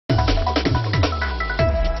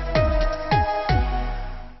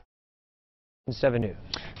7 News.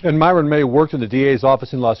 And Myron May worked in the DA's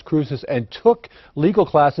office in Las Cruces and took legal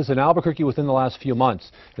classes in Albuquerque within the last few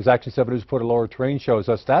months. As Action 7 News Port Lower Terrain shows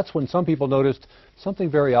us, that's when some people noticed something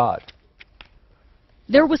very odd.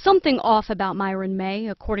 There was something off about Myron May,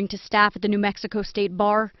 according to staff at the New Mexico State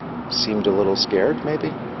Bar. Seemed a little scared, maybe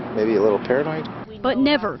a little paranoid. But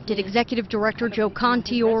never did Executive Director Joe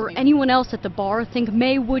Conti or anyone else at the bar think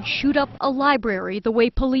May would shoot up a library the way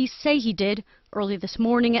police say he did early this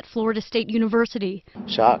morning at Florida State University.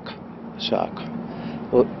 Shock.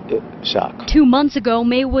 Well, shock. 2 months ago,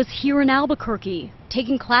 May was here in Albuquerque,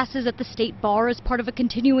 taking classes at the state bar as part of a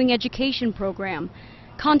continuing education program.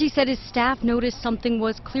 Conti said his staff noticed something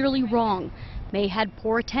was clearly wrong. May had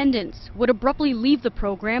poor attendance, would abruptly leave the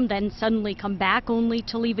program, then suddenly come back only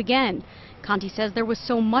to leave again. Conti says there was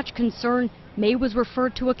so much concern, May was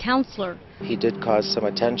referred to a counselor. He did cause some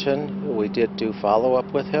attention. We did do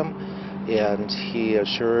follow-up with him, and he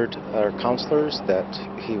assured our counselors that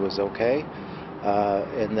he was okay,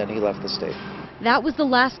 and then he left the state. That was the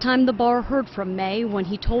last time the bar heard from May, when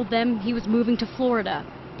he told them he was moving to Florida.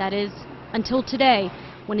 That is, until today,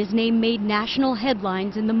 when his name made national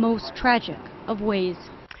headlines in the most tragic of ways.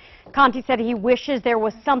 Conti said he wishes there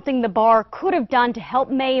was something the bar could have done to help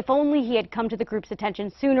May if only he had come to the group's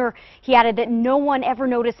attention sooner. He added that no one ever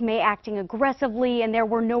noticed May acting aggressively and there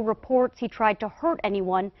were no reports he tried to hurt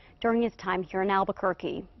anyone during his time here in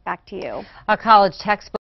Albuquerque. Back to you. A college textbook